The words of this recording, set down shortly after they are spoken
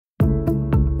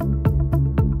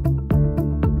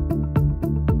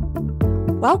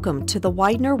Welcome to the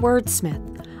Widener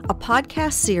Wordsmith, a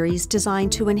podcast series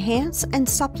designed to enhance and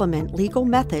supplement legal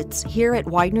methods here at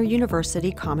Widener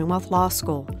University Commonwealth Law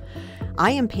School.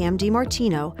 I am Pam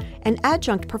DeMartino, an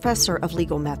Adjunct Professor of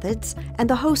Legal Methods and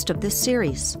the host of this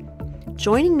series.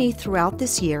 Joining me throughout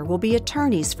this year will be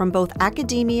attorneys from both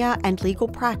academia and legal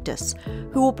practice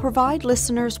who will provide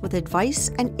listeners with advice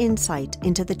and insight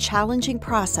into the challenging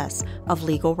process of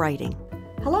legal writing.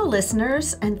 Hello,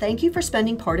 listeners, and thank you for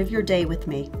spending part of your day with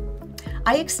me.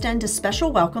 I extend a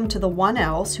special welcome to the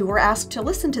 1Ls who were asked to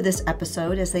listen to this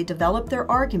episode as they develop their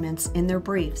arguments in their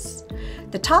briefs.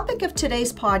 The topic of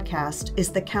today's podcast is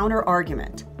the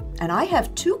counterargument, and I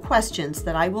have two questions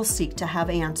that I will seek to have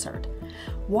answered.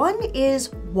 One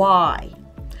is why.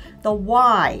 The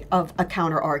why of a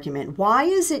counterargument. Why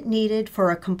is it needed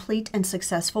for a complete and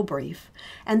successful brief?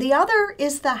 And the other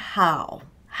is the how.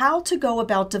 How to go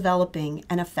about developing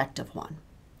an effective one.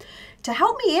 To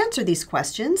help me answer these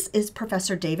questions is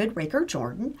Professor David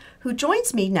Raeker-Jordan, who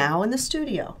joins me now in the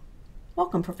studio.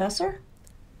 Welcome, Professor.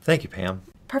 Thank you, Pam.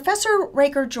 Professor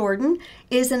Raeker-Jordan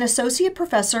is an associate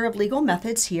professor of legal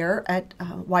methods here at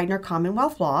Widener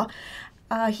Commonwealth Law.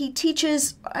 He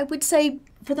teaches, I would say,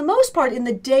 for the most part in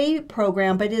the day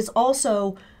program, but is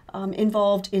also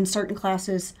involved in certain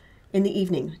classes in the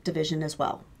evening division as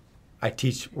well. I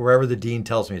teach wherever the dean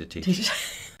tells me to teach.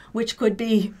 Which could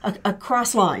be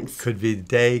across lines. Could be the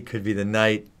day, could be the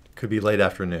night, could be late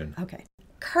afternoon. Okay.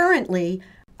 Currently,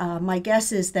 my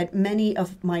guess is that many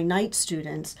of my night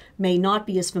students may not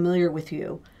be as familiar with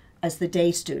you as the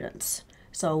day students.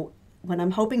 So what I'm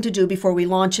hoping to do before we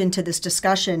launch into this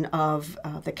discussion of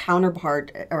the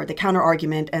counterpart or the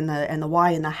counterargument and the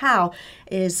why and the how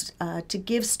is to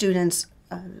give students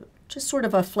just sort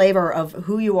of a flavor of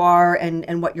who you are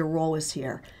and what your role is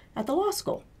here at the law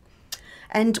school.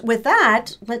 And with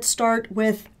that, let's start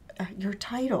with your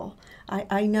title.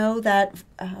 I know that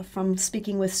from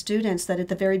speaking with students that at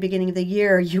the very beginning of the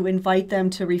year, you invite them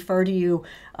to refer to you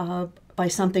by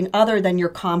something other than your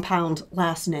compound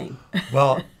last name.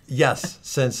 Well, yes,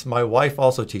 since my wife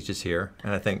also teaches here,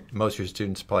 and I think most of your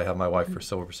students probably have my wife for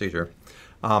civil procedure,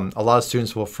 a lot of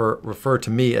students will refer to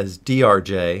me as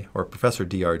DRJ or Professor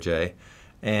DRJ,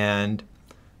 and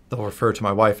they'll refer to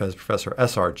my wife as Professor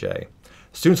SRJ.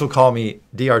 Students will call me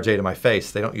DRJ to my face.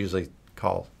 They don't usually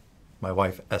call my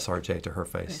wife SRJ to her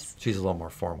face. Yes. She's a little more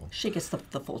formal. She gets the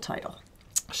full title.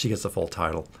 She gets the full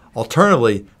title.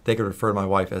 Alternatively, they could refer to my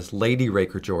wife as Lady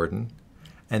Raeker-Jordan,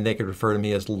 and they could refer to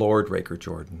me as Lord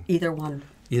Raeker-Jordan. Either one.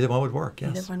 Either one would work,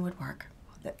 yes. Either one would work.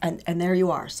 And there you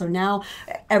are. So now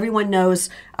everyone knows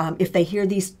if they hear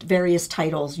these various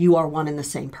titles, you are one and the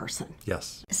same person.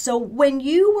 Yes. So when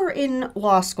you were in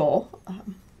law school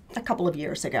a couple of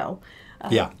years ago,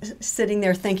 sitting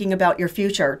there thinking about your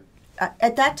future,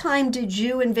 at that time, did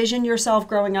you envision yourself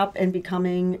growing up and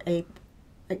becoming a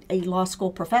law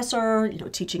school professor,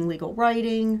 teaching legal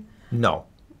writing? No,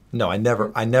 I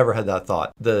never had that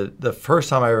thought. The first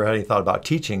time I ever had any thought about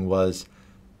teaching was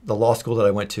the law school that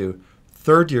I went to.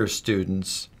 Third-year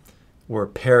students were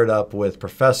paired up with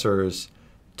professors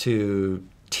to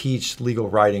teach legal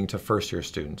writing to first-year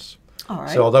students. All right.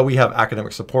 So although we have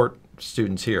academic support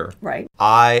students here, right,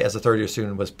 I, as a third-year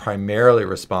student, was primarily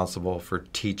responsible for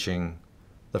teaching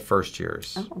the first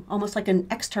years. Oh, almost like an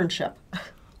externship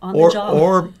on the job.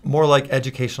 Or more like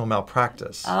educational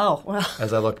malpractice. Oh, well,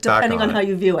 as I look back on it. Depending on how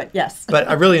you view it, yes. But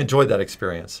I really enjoyed that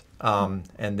experience. And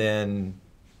then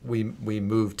we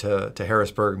moved to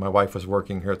Harrisburg. My wife was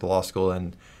working here at the law school,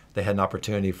 and they had an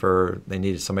opportunity they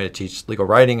needed somebody to teach legal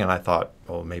writing, and I thought,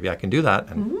 well, maybe I can do that.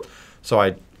 And so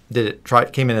I did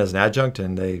it, came in as an adjunct,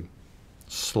 and they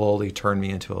slowly turned me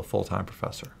into a full-time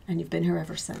professor. And you've been here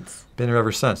ever since? Been here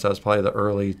ever since. That was probably the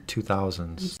early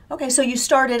 2000s. Okay, so you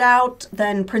started out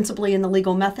then principally in the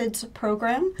legal methods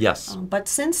program? Yes. But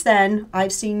since then,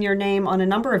 I've seen your name on a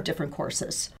number of different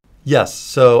courses. Yes,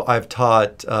 so I've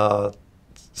taught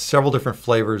several different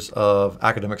flavors of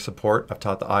academic support. I've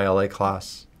taught the ILA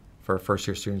class for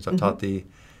first-year students. I've taught the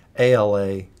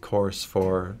ALA course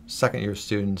for second-year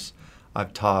students.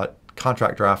 I've taught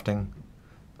contract drafting,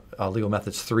 Legal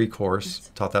Methods 3 course,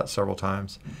 taught that several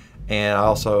times. And I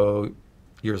also,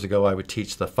 years ago, I would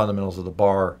teach the Fundamentals of the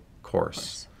Bar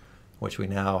course, which we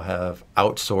now have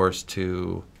outsourced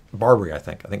to Barbary, I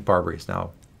think. I think Barbary is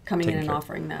now coming in and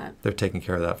offering that. They're taking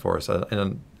care of that for us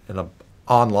in an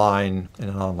online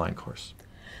course.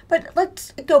 But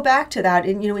let's go back to that.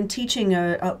 In teaching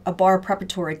a bar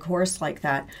preparatory course like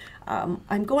that,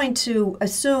 I'm going to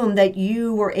assume that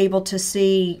you were able to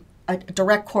see a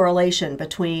direct correlation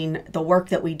between the work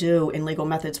that we do in Legal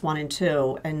Methods 1 and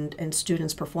 2 and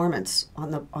students' performance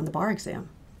on the bar exam.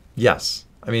 Yes.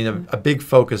 I mean, a big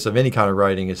focus of any kind of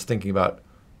writing is thinking about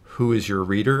who is your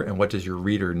reader and what does your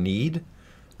reader need.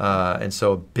 And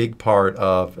so a big part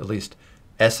of at least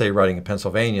essay writing in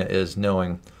Pennsylvania is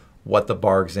knowing what the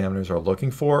bar examiners are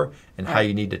looking for and how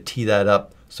you need to tee that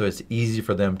up so it's easy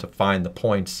for them to find the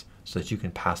points so that you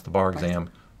can pass the bar exam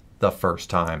the first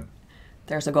time.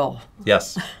 There's a goal.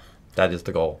 Yes, that is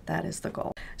the goal. That is the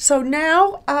goal. So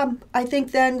now I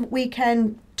think then we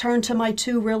can turn to my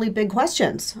two really big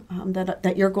questions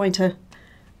that you're going to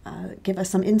give us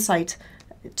some insight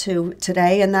to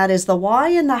today, and that is the why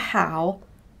and the how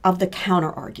of the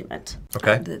counterargument.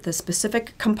 Okay. The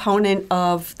specific component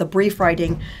of the brief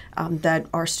writing that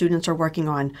our students are working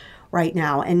on right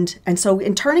now. And so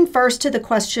in turning first to the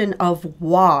question of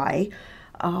why,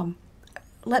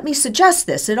 let me suggest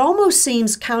this. It almost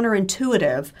seems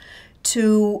counterintuitive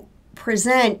to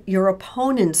present your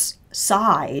opponent's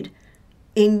side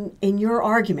in your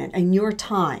argument, in your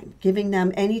time, giving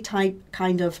them any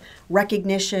kind of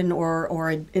recognition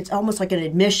or it's almost like an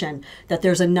admission that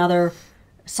there's another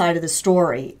side of the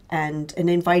story and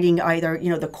inviting either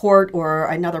the court or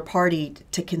another party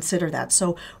to consider that.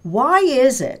 So why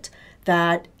is it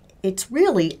that it's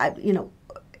really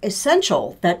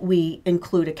essential that we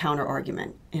include a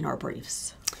counterargument in our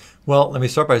briefs? Well, let me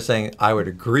start by saying I would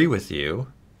agree with you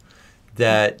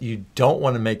that you don't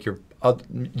want to make your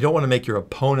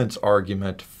opponent's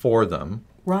argument for them.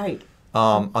 Right.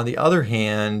 On the other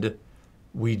hand,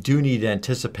 we do need to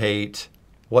anticipate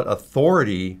what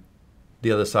authority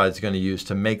the other side is going to use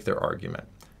to make their argument.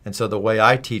 And so the way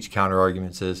I teach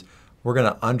counterarguments is we're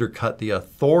going to undercut the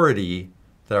authority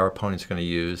that our opponent's going to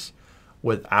use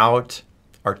without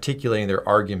articulating their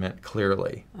argument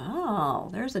clearly. Oh,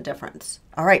 there's a difference.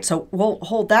 All right, so we'll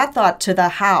hold that thought to the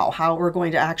how we're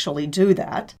going to actually do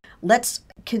that. Let's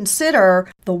consider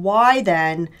the why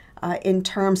then in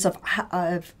terms of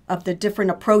the different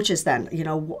approaches then,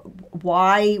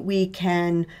 why we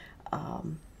can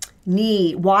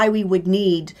why we would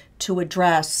need to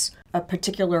address a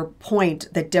particular point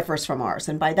that differs from ours.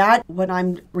 And by that, what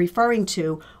I'm referring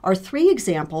to are 3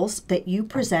 examples that you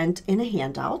present in a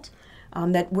handout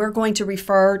that we're going to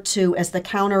refer to as the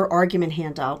counter-argument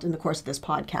handout in the course of this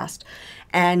podcast.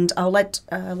 And I'll let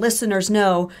listeners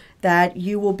know that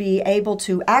you will be able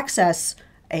to access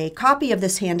a copy of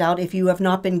this handout if you have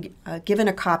not been given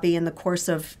a copy in the course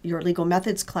of your legal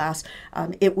methods class.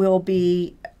 It will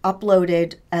be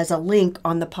uploaded as a link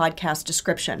on the podcast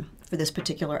description for this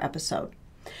particular episode.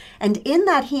 And in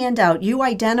that handout, you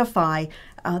identify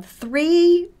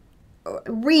 3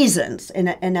 reasons, in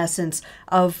essence,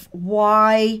 of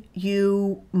why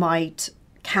you might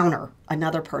counter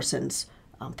another person's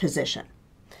position.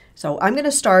 So I'm going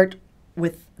to start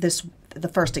with the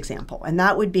first example, and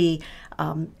that would be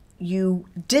you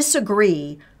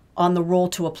disagree on the rule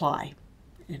to apply.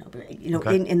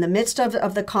 Okay. in the midst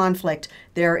of the conflict,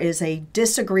 there is a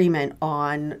disagreement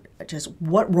on just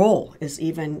what role is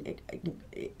even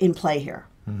in play here.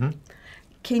 Mm-hmm.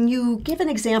 Can you give an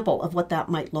example of what that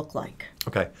might look like?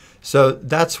 Okay. So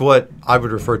that's what I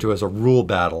would refer to as a rule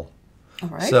battle. All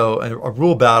right. So a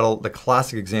rule battle, the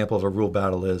classic example of a rule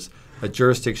battle is a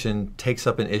jurisdiction takes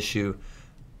up an issue.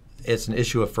 It's an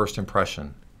issue of first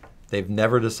impression. They've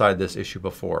never decided this issue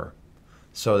before.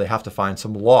 So they have to find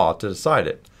some law to decide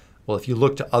it. Well, if you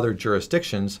look to other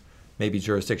jurisdictions, maybe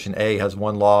jurisdiction A has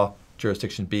one law,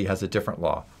 jurisdiction B has a different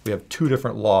law. We have 2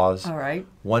 different laws. All right.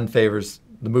 One favors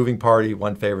the moving party,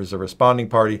 one favors the responding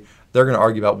party. They're going to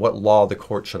argue about what law the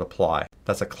court should apply.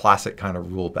 That's a classic kind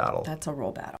of rule battle. That's a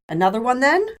rule battle. Another one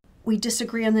then, we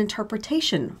disagree on the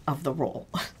interpretation of the rule.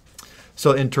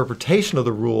 So interpretation of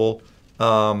the rule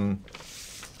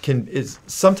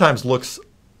sometimes looks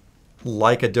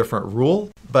like a different rule,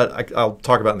 but I'll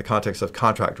talk about in the context of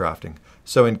contract drafting.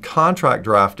 So in contract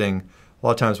drafting, a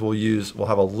lot of times we'll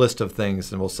have a list of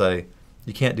things and we'll say,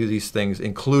 you can't do these things,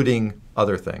 including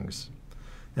other things.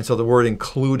 And so the word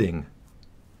including,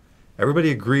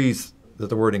 everybody agrees that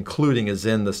the word including is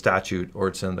in the statute or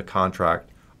it's in the contract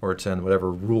or it's in whatever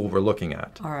rule we're looking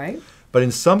at. All right. But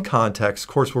in some contexts,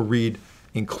 courts will read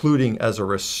including as a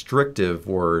restrictive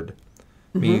word,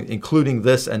 meaning including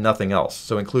this and nothing else.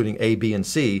 So including A, B, and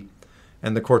C,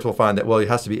 and the courts will find that, well, it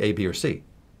has to be A, B, or C.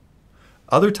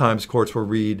 Other times, courts will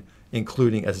read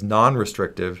including as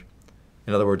non-restrictive,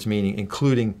 in other words, meaning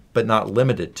including but not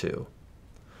limited to.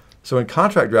 So in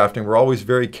contract drafting, we're always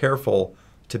very careful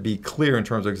to be clear in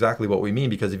terms of exactly what we mean,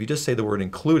 because if you just say the word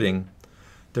including,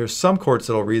 there's some courts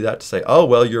that will read that to say, oh,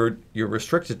 well, you're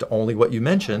restricted to only what you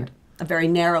mentioned. A very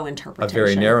narrow interpretation. A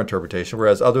very narrow interpretation,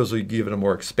 whereas others will give it a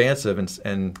more expansive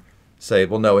and say,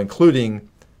 well, no, including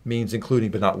means including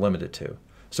but not limited to.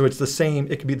 So it's the same,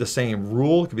 it could be the same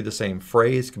rule, it could be the same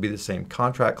phrase, it could be the same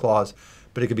contract clause,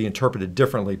 but it could be interpreted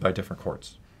differently by different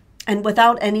courts. And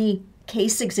without any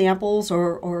case examples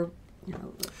or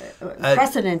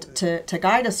precedent to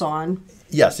guide us on.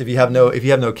 Yes, if you have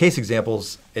no case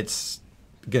examples, it's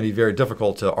going to be very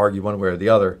difficult to argue one way or the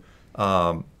other.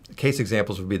 Case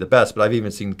examples would be the best, but I've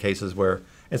even seen cases where,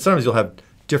 and sometimes you'll have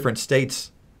different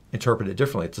states interpret it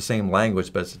differently. It's the same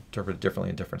language, but it's interpreted differently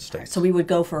in different states. So we would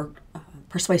go for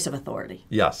persuasive authority.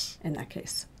 Yes. In that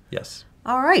case. Yes.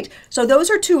 All right. So those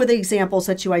are two of the examples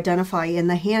that you identify in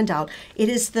the handout. It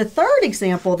is the third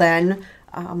example then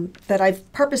that I've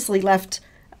purposely left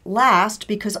last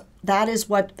because that is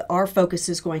what our focus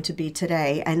is going to be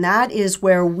today. And that is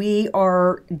where we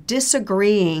are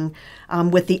disagreeing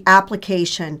with the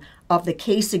application of the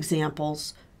case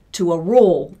examples to a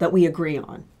rule that we agree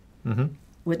on. Mm-hmm.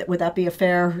 Would that be a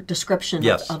fair description of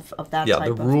that type of? Yeah,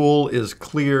 the rule is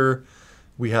clear.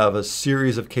 We have a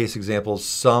series of case examples.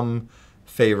 Some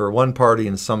favor one party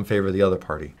and some favor the other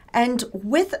party. And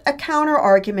with a counter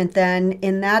argument then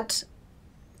in that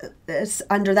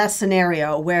under that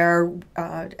scenario where,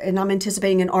 and I'm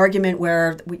anticipating an argument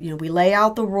where we lay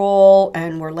out the rule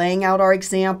and we're laying out our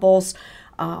examples,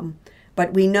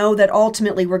 but we know that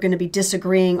ultimately we're going to be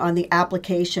disagreeing on the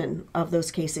application of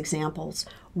those case examples.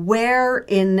 Where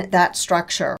in that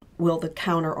structure will the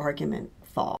counter argument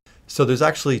fall? So there's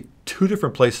actually two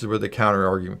different places where the counter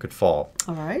argument could fall.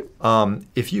 All right.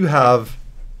 If you have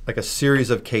like a series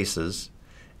of cases,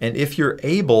 and if you're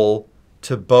able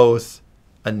to both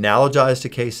analogize to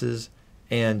cases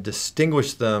and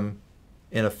distinguish them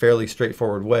in a fairly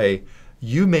straightforward way,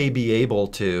 you may be able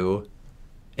to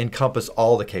encompass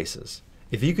all the cases.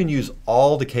 If you can use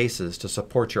all the cases to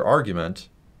support your argument,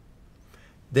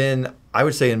 then I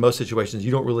would say in most situations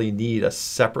you don't really need a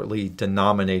separately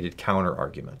denominated counter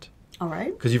argument. All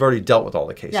right. Because you've already dealt with all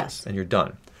the cases. Yes. And you're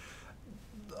done.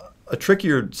 A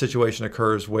trickier situation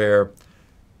occurs where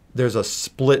there's a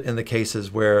split in the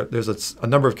cases where there's a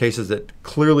number of cases that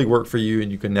clearly work for you and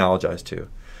you can analogize to.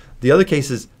 The other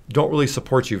cases don't really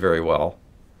support you very well.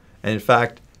 And in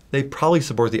fact, they probably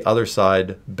support the other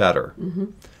side better. Mm-hmm.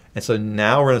 And so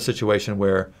now we're in a situation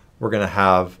where we're going to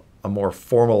have a more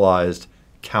formalized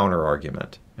counter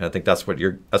argument. And I think that's where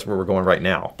we're going right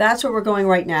now. That's where we're going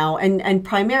right now. And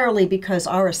primarily because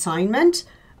our assignment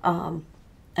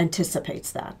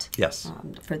anticipates that. Yes.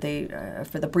 For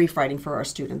the brief writing for our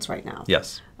students right now.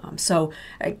 Yes. So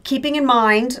keeping in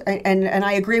mind, and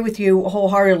I agree with you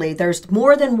wholeheartedly, there's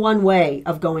more than one way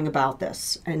of going about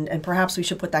this. And perhaps we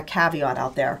should put that caveat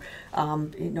out there.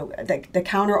 The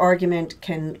counter argument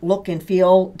can look and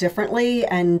feel differently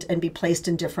and be placed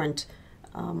in different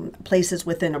places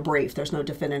within a brief. There's no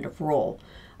definitive rule.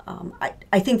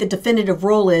 I think the definitive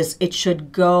rule is it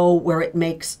should go where it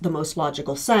makes the most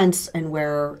logical sense and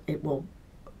where it will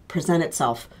present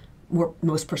itself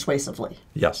most persuasively.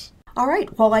 Yes. All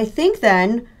right. Well, I think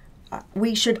then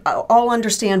we should all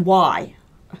understand why.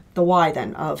 The why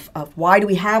then of why do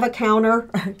we have a counter?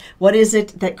 What is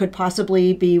it that could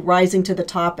possibly be rising to the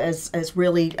top as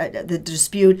really the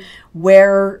dispute,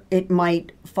 where it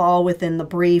might fall within the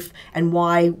brief, and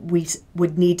why we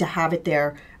would need to have it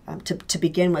there to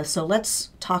begin with. So let's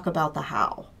talk about the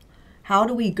how. How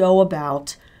do we go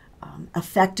about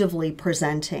effectively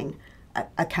presenting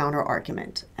a counter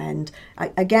argument? And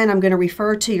again, I'm going to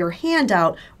refer to your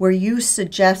handout where you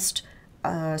suggest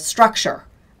structure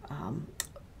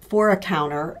for a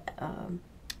counter,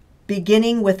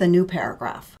 beginning with a new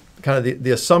paragraph. Kind of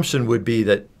the assumption would be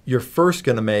that you're first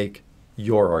going to make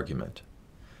your argument.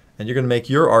 And you're going to make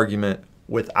your argument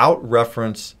without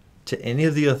reference to any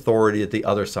of the authority that the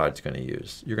other side's going to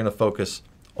use. You're going to focus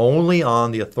only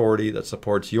on the authority that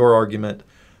supports your argument,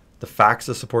 the facts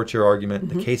that support your argument,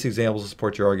 mm-hmm. the case examples that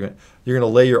support your argument. You're going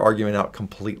to lay your argument out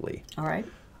completely. All right.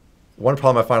 One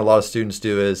problem I find a lot of students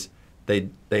do is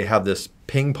they have this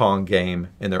ping pong game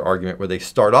in their argument where they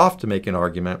start off to make an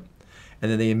argument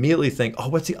and then they immediately think, oh,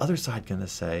 what's the other side going to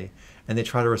say? And they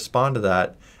try to respond to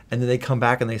that. And then they come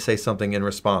back and they say something in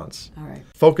response. All right.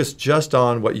 Focus just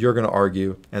on what you're going to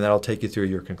argue, and that'll take you through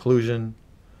your conclusion,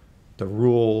 the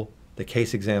rule, the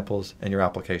case examples, and your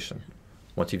application.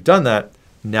 Once you've done that,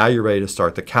 now you're ready to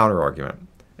start the counter argument.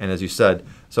 And as you said,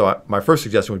 my first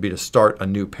suggestion would be to start a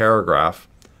new paragraph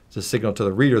to signal to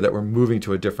the reader that we're moving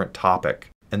to a different topic.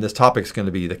 And this topic is going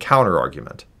to be the counter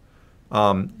argument.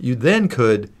 You then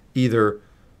could either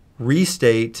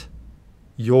restate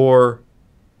your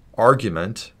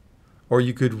argument, or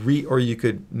you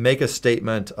could make a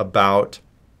statement about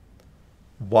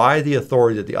why the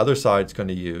authority that the other side's going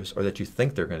to use, or that you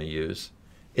think they're going to use,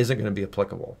 isn't going to be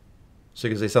applicable. So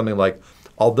you can say something like,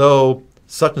 although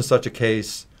such and such a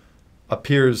case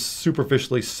appears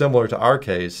superficially similar to our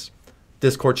case,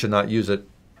 this court should not use it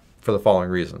for the following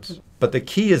reasons. But the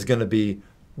key is going to be,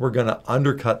 we're going to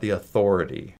undercut the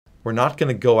authority. We're not going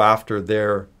to go after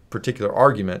their particular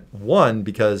argument. One,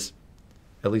 because,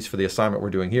 at least for the assignment we're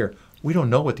doing here, we don't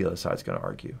know what the other side's going to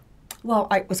argue. Well,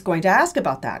 I was going to ask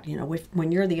about that.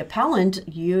 When you're the appellant,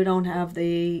 you don't have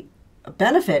the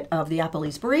benefit of the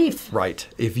appellee's brief. Right.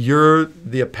 If you're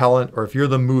the appellant or if you're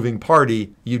the moving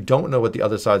party, you don't know what the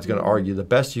other side's going to argue. The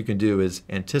best you can do is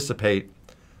anticipate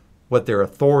what their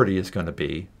authority is going to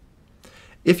be.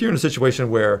 If you're in a situation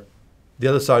where the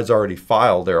other side's already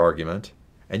filed their argument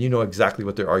and you know exactly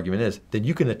what their argument is, then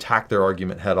you can attack their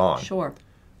argument head on. Sure.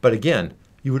 But again,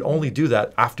 you would only do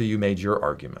that after you made your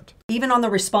argument. Even on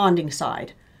the responding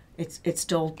side, it's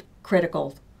still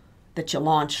critical that you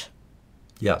launch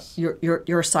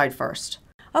your side first.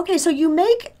 Okay, so you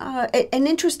make an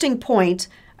interesting point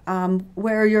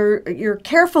where you're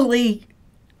carefully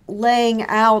laying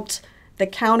out the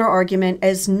counter argument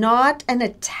as not an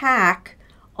attack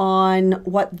on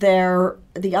what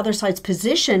the other side's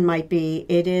position might be.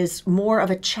 It is more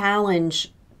of a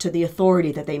challenge to the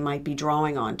authority that they might be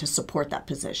drawing on to support that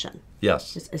position.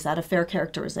 Yes. Is that a fair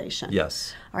characterization?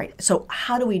 Yes. All right. So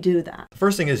how do we do that? The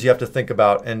first thing is you have to think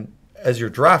about, and as you're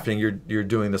drafting, you're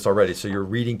doing this already. So you're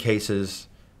reading cases,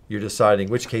 you're deciding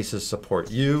which cases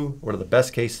support you, what are the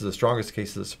best cases, the strongest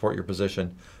cases that support your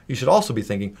position. You should also be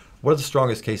thinking, what are the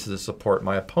strongest cases that support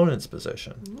my opponent's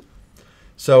position? Mm-hmm.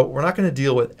 So we're not going to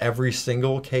deal with every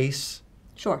single case.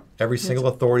 Sure. Every single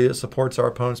authority that supports our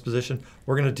opponent's position.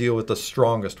 We're going to deal with the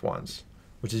strongest ones,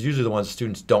 which is usually the ones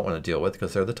students don't want to deal with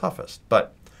because they're the toughest.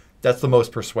 But that's the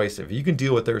most persuasive. If you can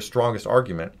deal with their strongest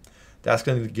argument, that's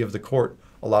going to give the court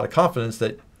a lot of confidence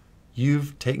that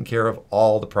you've taken care of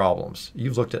all the problems.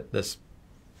 You've looked at this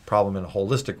problem in a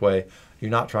holistic way.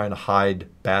 You're not trying to hide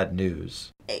bad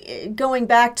news. Going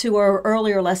back to our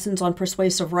earlier lessons on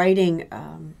persuasive writing,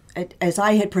 as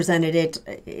I had presented it,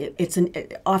 it's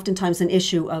oftentimes an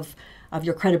issue of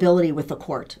your credibility with the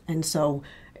court. And so,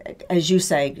 as you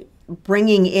say,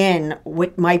 bringing in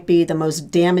what might be the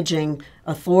most damaging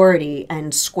authority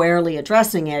and squarely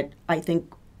addressing it, I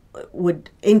think would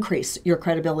increase your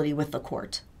credibility with the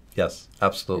court. Yes,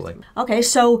 absolutely. Okay,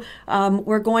 so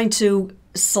we're going to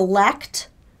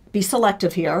be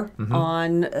selective here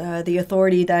on the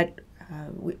authority that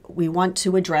we want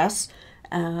to address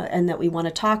and that we want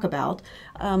to talk about.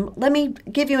 Let me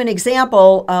give you an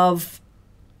example of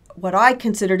what I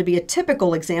consider to be a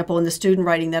typical example in the student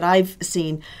writing that I've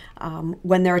seen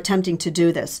when they're attempting to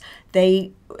do this.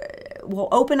 They will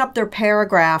open up their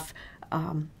paragraph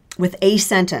with a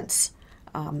sentence.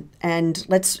 And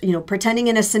let's, pretending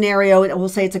in a scenario, we'll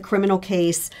say it's a criminal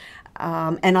case,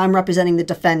 and I'm representing the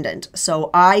defendant. So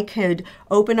I could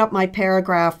open up my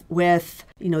paragraph with,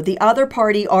 the other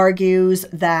party argues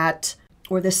that,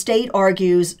 or the state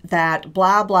argues that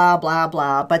blah, blah, blah,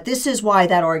 blah, but this is why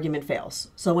that argument fails.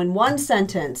 So in one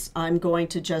sentence, I'm going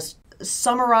to just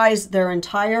summarize their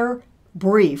entire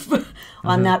brief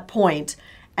on that point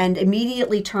and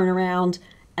immediately turn around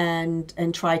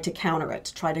and try to counter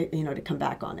it, try to, to come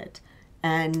back on it.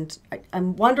 And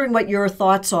I'm wondering what your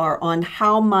thoughts are on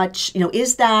how much,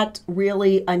 is that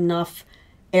really enough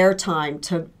airtime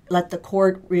to let the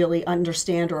court really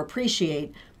understand or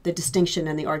appreciate the distinction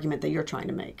and the argument that you're trying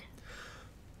to make?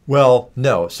 Well,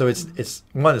 no. So it's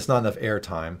not enough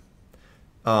airtime.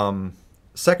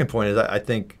 Second point is I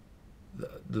think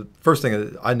the first thing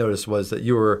that I noticed was that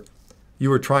you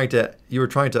were trying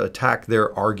to attack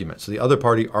their argument. So the other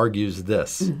party argues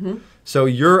this. Mm-hmm. So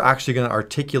you're actually going to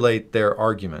articulate their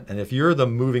argument. And if you're the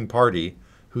moving party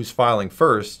who's filing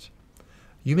first,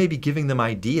 you may be giving them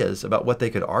ideas about what they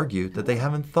could argue that they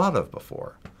haven't thought of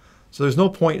before. So there's no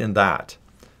point in that.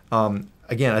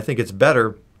 Again, I think it's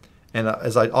better, and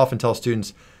as I often tell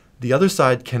students, the other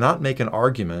side cannot make an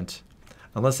argument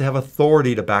unless they have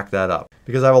authority to back that up.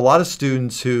 Because I have a lot of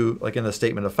students who, like in a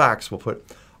statement of facts, will put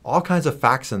all kinds of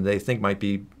facts in they think might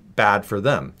be bad for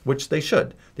them, which they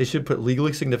should. They should put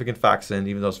legally significant facts in,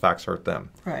 even though those facts hurt them.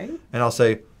 Right. And I'll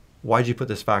say, why'd you put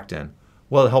this fact in?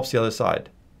 Well, it helps the other side.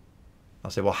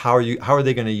 I'll say, well, how are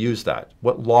they going to use that?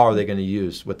 What law are they going to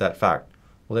use with that fact?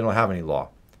 Well, they don't have any law.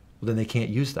 Well, then they can't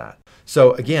use that.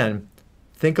 So again,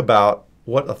 think about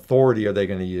what authority are they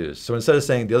going to use. So instead of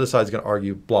saying the other side is going to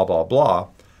argue blah, blah, blah,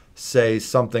 say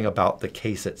something about the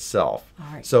case itself.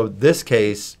 All right. So this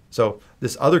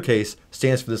other case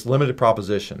stands for this limited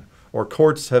proposition, or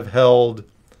courts have held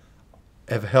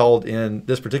in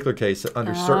this particular case that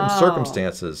under certain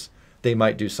circumstances they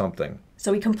might do something.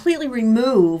 So we completely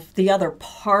remove the other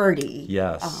party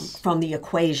Yes. from the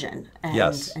equation. And,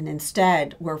 Yes. and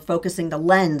instead, we're focusing, the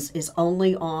lens is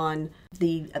only on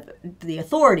the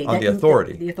authority. On the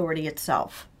authority. The authority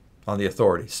itself. On the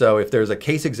authority. So if there's a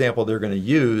case example they're going to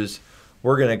use,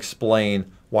 we're going to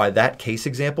explain why that case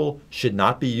example should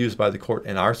not be used by the court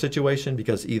in our situation,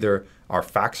 because either our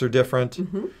facts are different,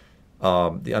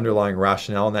 the underlying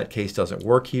rationale in that case doesn't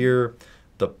work here,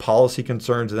 the policy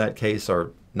concerns in that case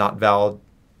are not valid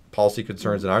policy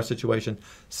concerns in our situation,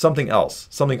 something else,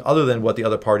 something other than what the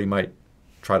other party might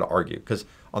try to argue. Because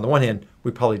on the one hand,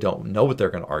 we probably don't know what they're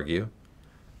going to argue.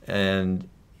 And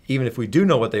even if we do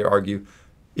know what they argue,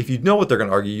 if you know what they're going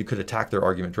to argue, you could attack their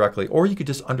argument directly, or you could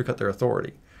just undercut their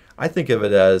authority. I think of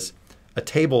it as a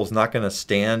table is not going to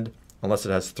stand unless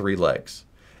it has 3 legs.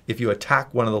 If you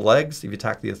attack one of the legs, if you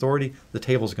attack the authority, the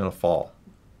table is going to fall.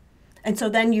 And so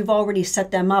then you've already set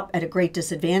them up at a great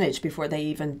disadvantage before they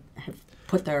even have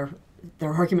put their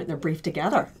argument, their brief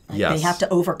together. Yes. They have to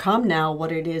overcome now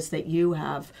what it is that you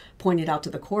have pointed out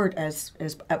to the court as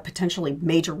a potentially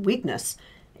major weakness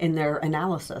in their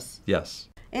analysis. Yes.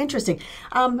 Interesting.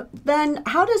 Ben,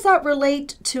 how does that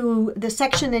relate to the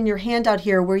section in your handout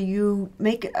here where you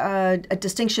make a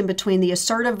distinction between the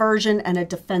assertive version and a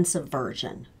defensive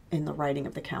version in the writing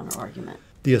of the counterargument?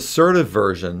 The assertive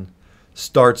version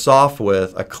starts off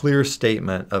with a clear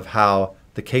statement of how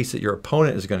the case that your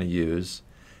opponent is going to use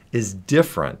is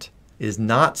different, is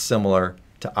not similar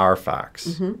to our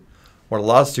facts. What a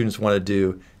lot of students want to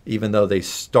do, even though they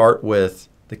start with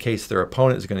the case their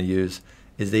opponent is going to use,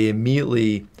 is they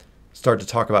immediately start to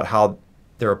talk about how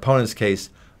their opponent's case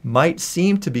might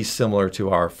seem to be similar to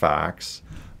our facts,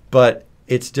 but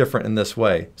it's different in this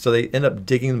way. So they end up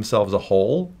digging themselves a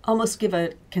hole. Almost give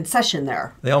a concession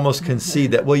there. They almost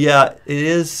concede that, well, yeah, it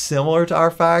is similar to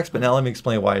our facts, but now let me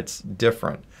explain why it's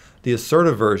different. The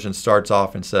assertive version starts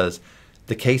off and says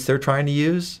the case they're trying to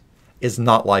use is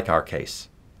not like our case,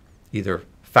 either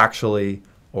factually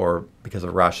or because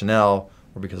of rationale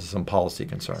or because of some policy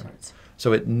concern.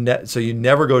 So so you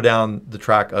never go down the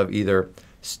track of either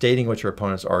stating what your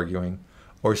opponent's arguing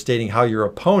or stating how your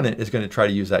opponent is going to try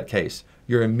to use that case.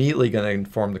 You're immediately going to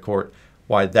inform the court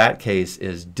why that case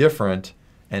is different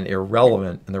and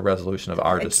irrelevant in the resolution of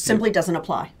our dispute. It simply doesn't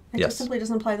apply. It Yes. just simply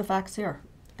doesn't apply the facts here.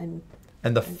 And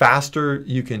the faster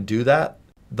you can do that,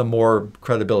 the more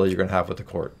credibility you're going to have with the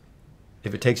court.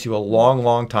 If it takes you a long,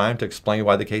 long time to explain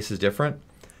why the case is different,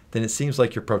 then it seems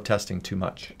like you're protesting too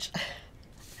much.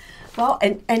 Well,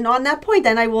 and on that point,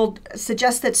 then I will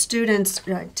suggest that students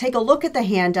take a look at the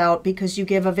handout, because you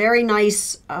give a very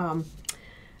nice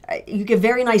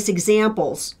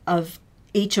examples of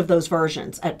each of those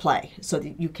versions at play, so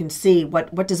that you can see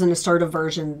what does an assertive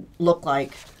version look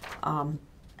like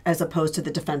as opposed to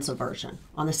the defensive version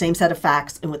on the same set of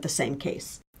facts and with the same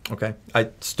case. Okay,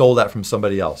 I stole that from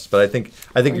somebody else, but I think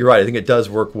you're right. I think it does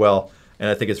work well, and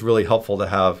I think it's really helpful to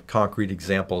have concrete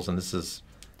examples, and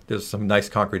there's some nice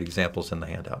concrete examples in the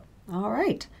handout. All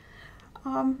right.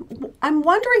 I'm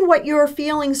wondering what your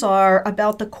feelings are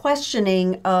about the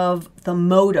questioning of the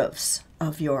motives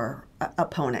of your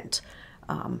opponent.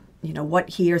 What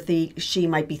he or she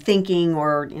might be thinking,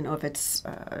 or, if it's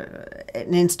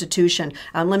an institution.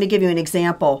 Let me give you an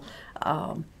example.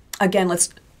 Again,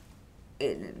 let's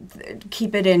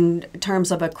keep it in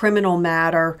terms of a criminal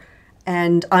matter,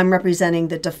 and I'm representing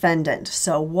the defendant.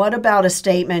 So what about a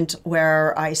statement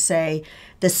where I say,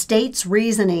 the state's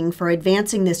reasoning for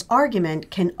advancing this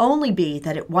argument can only be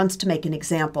that it wants to make an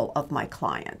example of my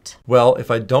client? Well,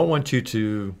 if I don't want you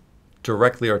to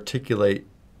directly articulate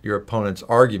your opponent's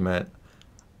argument,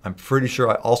 I'm pretty sure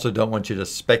I also don't want you to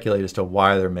speculate as to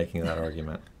why they're making that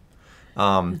argument.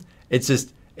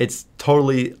 It's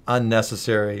totally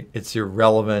unnecessary, it's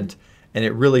irrelevant, and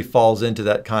it really falls into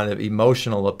that kind of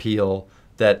emotional appeal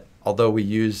that, although we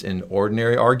use in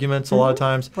ordinary arguments a lot of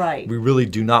times, right, we really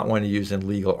do not want to use in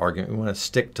legal argument. We want to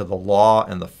stick to the law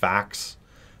and the facts.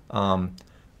 A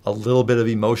little bit of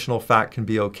emotional fact can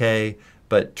be okay,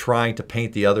 but trying to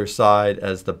paint the other side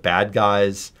as the bad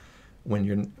guys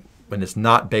when it's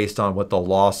not based on what the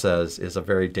law says is a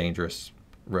very dangerous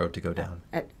road to go down.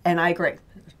 And I agree.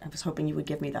 I was hoping you would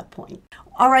give me that point.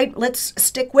 All right, let's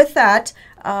stick with that.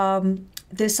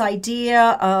 This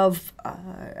idea of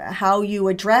how you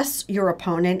address your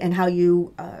opponent and how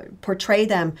you portray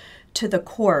them to the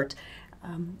court.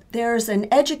 There's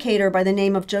an educator by the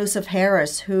name of Joseph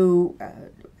Harris who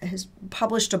has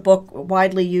published a book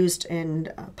widely used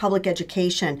in public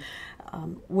education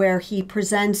where he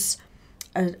presents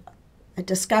a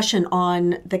discussion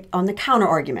on the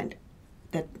counterargument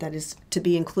that is to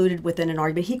be included within an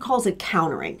argument. He calls it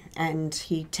countering, and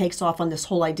he takes off on this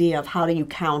whole idea of how do you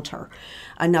counter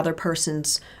another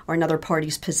person's or another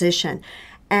party's position.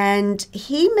 And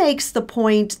he makes the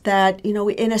point that,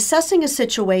 in assessing a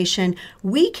situation,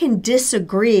 we can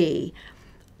disagree,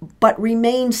 but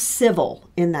remain civil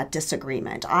in that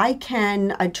disagreement. I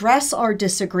can address our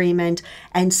disagreement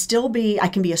and I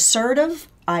can be assertive,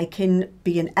 I can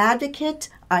be an advocate,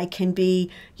 I can be,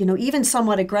 even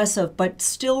somewhat aggressive, but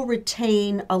still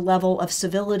retain a level of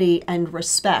civility and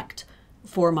respect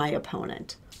for my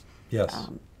opponent. Yes.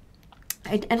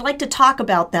 I'd like to talk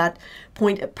about that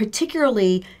point,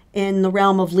 particularly in the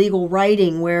realm of legal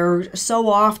writing, where so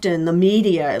often the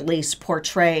media, at least,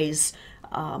 portrays,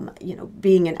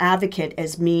 being an advocate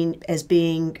as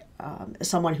being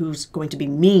someone who's going to be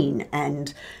mean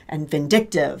and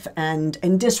vindictive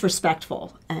and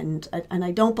disrespectful, and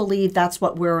I don't believe that's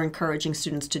what we're encouraging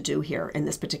students to do here in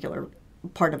this particular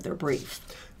part of their brief.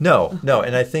 No,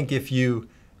 and I think if you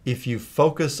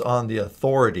focus on the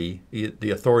authority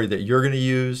that you're going to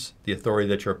use, the authority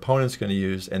that your opponent's going to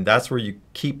use, and that's where you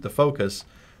keep the focus,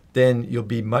 then you'll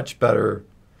be much better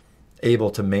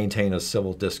able to maintain a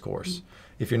civil discourse. Mm-hmm.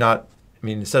 If you're not,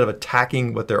 instead of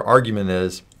attacking what their argument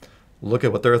is, look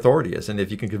at what their authority is. And if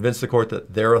you can convince the court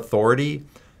that their authority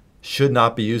should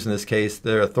not be used in this case,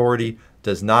 their authority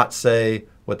does not say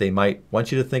what they might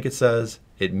want you to think it says,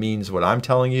 it means what I'm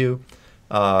telling you,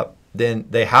 then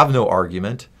they have no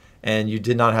argument, and you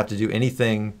did not have to do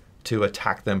anything to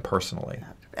attack them personally.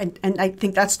 And I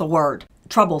think that's the word.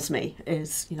 Troubles me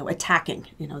is, attacking,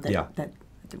 that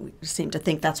we seem to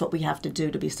think that's what we have to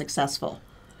do to be successful.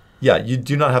 Yeah, you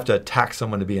do not have to attack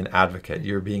someone to be an advocate.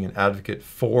 You're being an advocate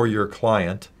for your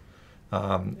client,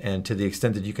 and to the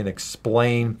extent that you can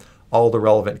explain all the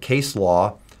relevant case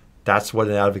law, that's what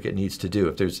an advocate needs to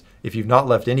do. If you've not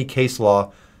left any case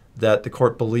law that the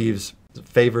court believes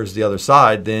favors the other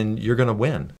side, then you're going to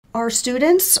win. Our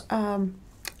students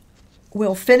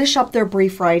will finish up their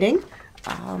brief writing,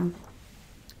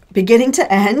 beginning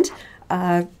to end,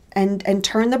 and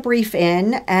turn the brief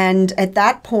in, and at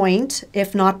that point,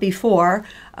 if not before,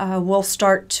 we'll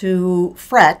start to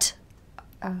fret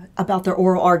about their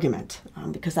oral argument,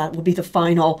 because that will be the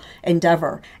final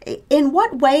endeavor. In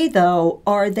what way, though,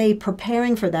 are they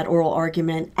preparing for that oral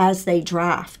argument as they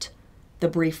draft the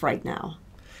brief right now?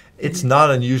 It's not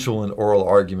unusual in oral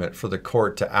argument for the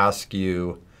court to ask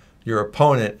you, your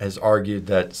opponent has argued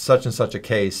that such and such a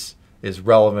case is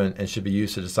relevant and should be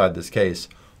used to decide this case.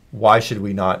 Why should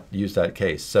we not use that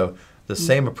case? So the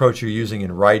same approach you're using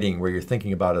in writing, where you're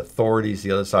thinking about authorities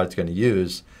the other side's going to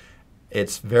use,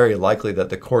 it's very likely that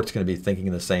the court's going to be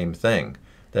thinking the same thing,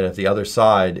 that if the other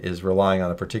side is relying on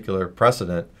a particular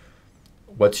precedent,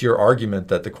 what's your argument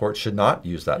that the court should not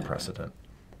use that precedent?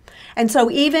 And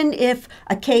so even if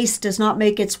a case does not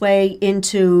make its way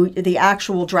into the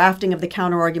actual drafting of the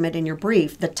counterargument in your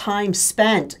brief, the time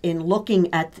spent in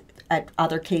looking at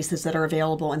other cases that are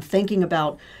available and thinking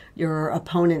about your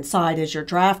opponent's side as you're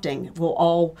drafting will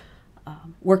all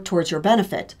work towards your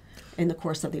benefit in the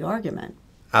course of the argument.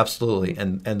 Absolutely.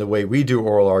 And the way we do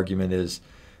oral argument is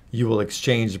you will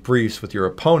exchange briefs with your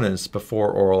opponents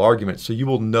before oral argument, so you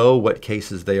will know what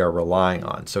cases they are relying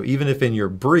on. So even if in your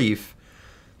brief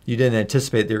you didn't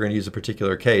anticipate they were going to use a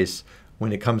particular case,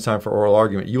 when it comes time for oral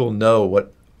argument, you will know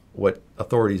what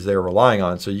authorities they're relying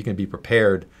on, so you can be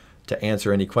prepared to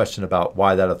answer any question about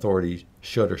why that authority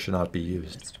should or should not be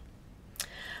used.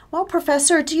 Well,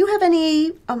 Professor, do you have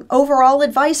any overall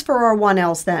advice for our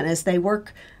 1Ls then as they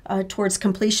work towards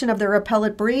completion of their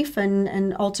appellate brief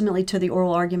and ultimately to the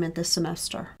oral argument this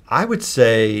semester? I would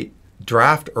say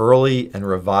draft early and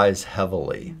revise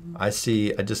heavily.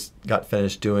 Mm-hmm. I just got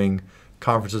finished doing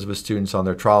conferences with students on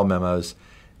their trial memos,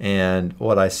 and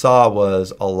what I saw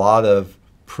was a lot of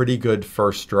pretty good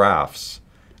first drafts.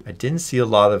 I didn't see a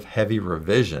lot of heavy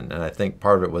revision, and I think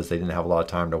part of it was they didn't have a lot of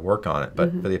time to work on it.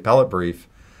 But for the appellate brief,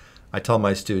 I tell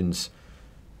my students,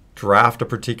 draft a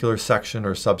particular section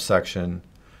or subsection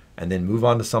and then move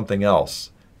on to something else.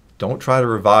 Don't try to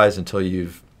revise until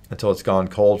it's gone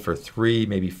cold for 3,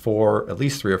 maybe 4, at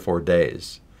least 3 or 4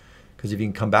 days. Because if you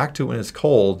can come back to it when it's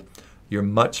cold,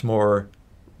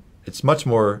 it's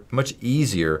much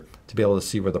easier to be able to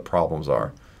see where the problems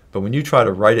are. But when you try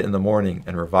to write it in the morning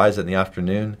and revise it in the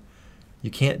afternoon,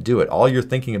 you can't do it. All you're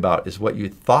thinking about is what you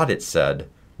thought it said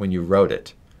when you wrote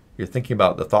it. You're thinking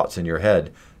about the thoughts in your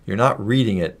head. You're not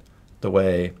reading it the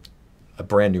way a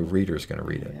brand new reader is going to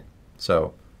read it.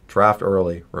 So draft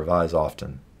early, revise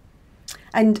often.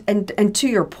 And to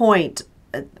your point,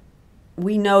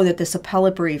 we know that this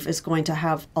appellate brief is going to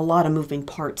have a lot of moving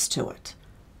parts to it.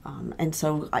 And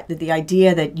so the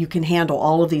idea that you can handle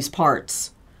all of these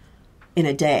parts in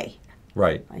a day,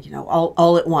 right?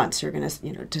 All at once, you're going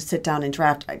to, to sit down and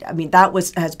draft. I mean, that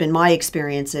has been my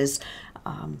experiences.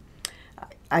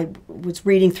 I was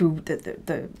reading through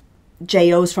the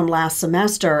JOs from last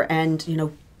semester,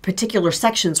 and particular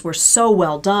sections were so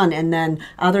well done, and then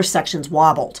other sections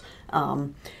wobbled.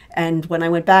 And when I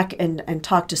went back and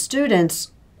talked to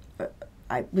students,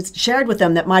 I was shared with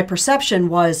them that my perception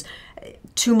was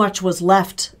too much was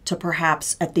left to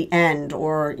perhaps at the end,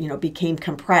 or became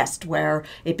compressed, where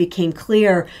it became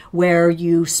clear where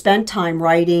you spent time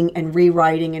writing and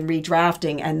rewriting and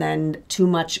redrafting, and then too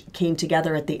much came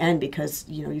together at the end because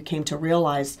you came to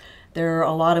realize there are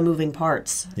a lot of moving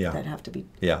parts that have to be.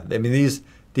 Yeah, I mean these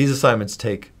assignments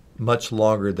take much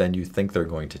longer than you think they're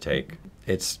going to take.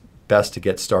 It's best to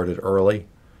get started early.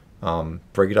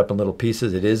 Break it up in little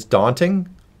pieces. It is daunting.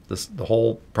 The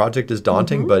whole project is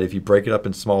daunting, but if you break it up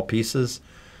in small pieces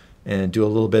and do a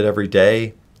little bit every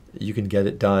day, you can get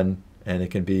it done, and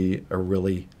it can be a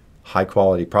really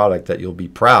high-quality product that you'll be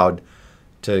proud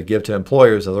to give to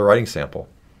employers as a writing sample.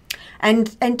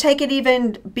 And take it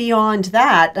even beyond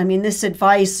that. I mean, this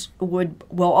advice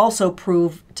will also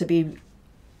prove to be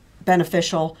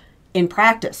beneficial in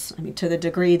practice. I mean, to the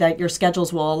degree that your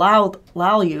schedules will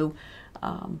allow you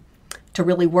to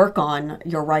really work on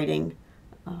your writing.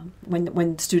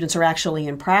 When students are actually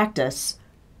in practice,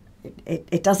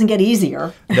 it doesn't get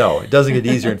easier. No, it doesn't get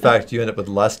easier. In fact, you end up with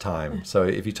less time. So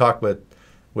if you talk with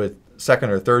second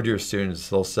or third year students,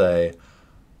 they'll say,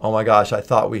 oh my gosh, I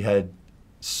thought we had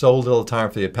so little time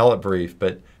for the appellate brief,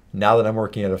 but now that I'm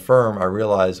working at a firm, I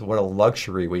realize what a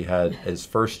luxury we had as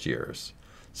first years.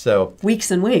 So weeks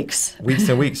and weeks. Weeks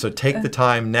and weeks. So take the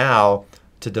time now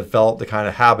to develop the kind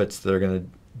of habits that are going to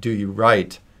do you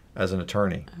right as an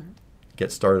attorney.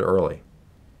 Get started early.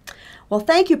 Well,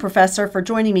 thank you, Professor, for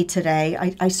joining me today.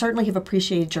 I certainly have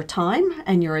appreciated your time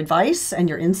and your advice and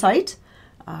your insight.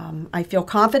 I feel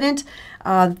confident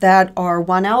that our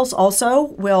 1Ls also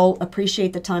will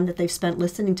appreciate the time that they've spent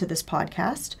listening to this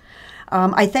podcast.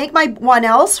 I thank my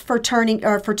 1Ls for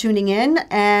tuning in,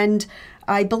 and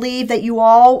I believe that you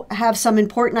all have some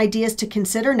important ideas to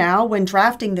consider now when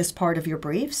drafting this part of your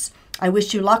briefs. I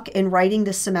wish you luck in writing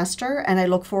this semester, and I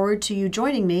look forward to you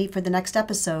joining me for the next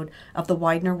episode of the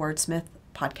Widener Wordsmith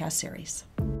podcast series.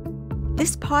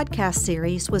 This podcast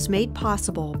series was made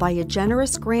possible by a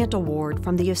generous grant award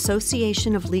from the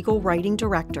Association of Legal Writing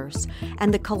Directors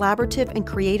and the collaborative and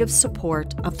creative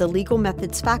support of the Legal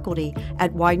Methods faculty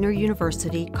at Widener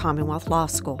University Commonwealth Law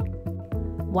School.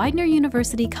 Widener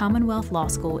University Commonwealth Law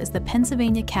School is the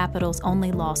Pennsylvania capital's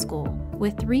only law school,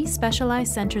 with 3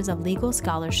 specialized centers of legal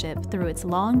scholarship through its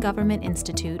Law and Government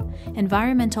Institute,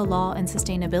 Environmental Law and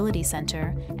Sustainability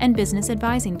Center, and Business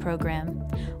Advising Program.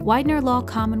 Widener Law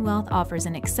Commonwealth offers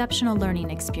an exceptional learning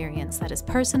experience that is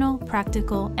personal,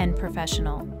 practical, and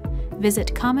professional.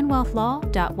 Visit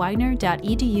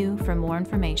commonwealthlaw.widener.edu for more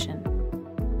information.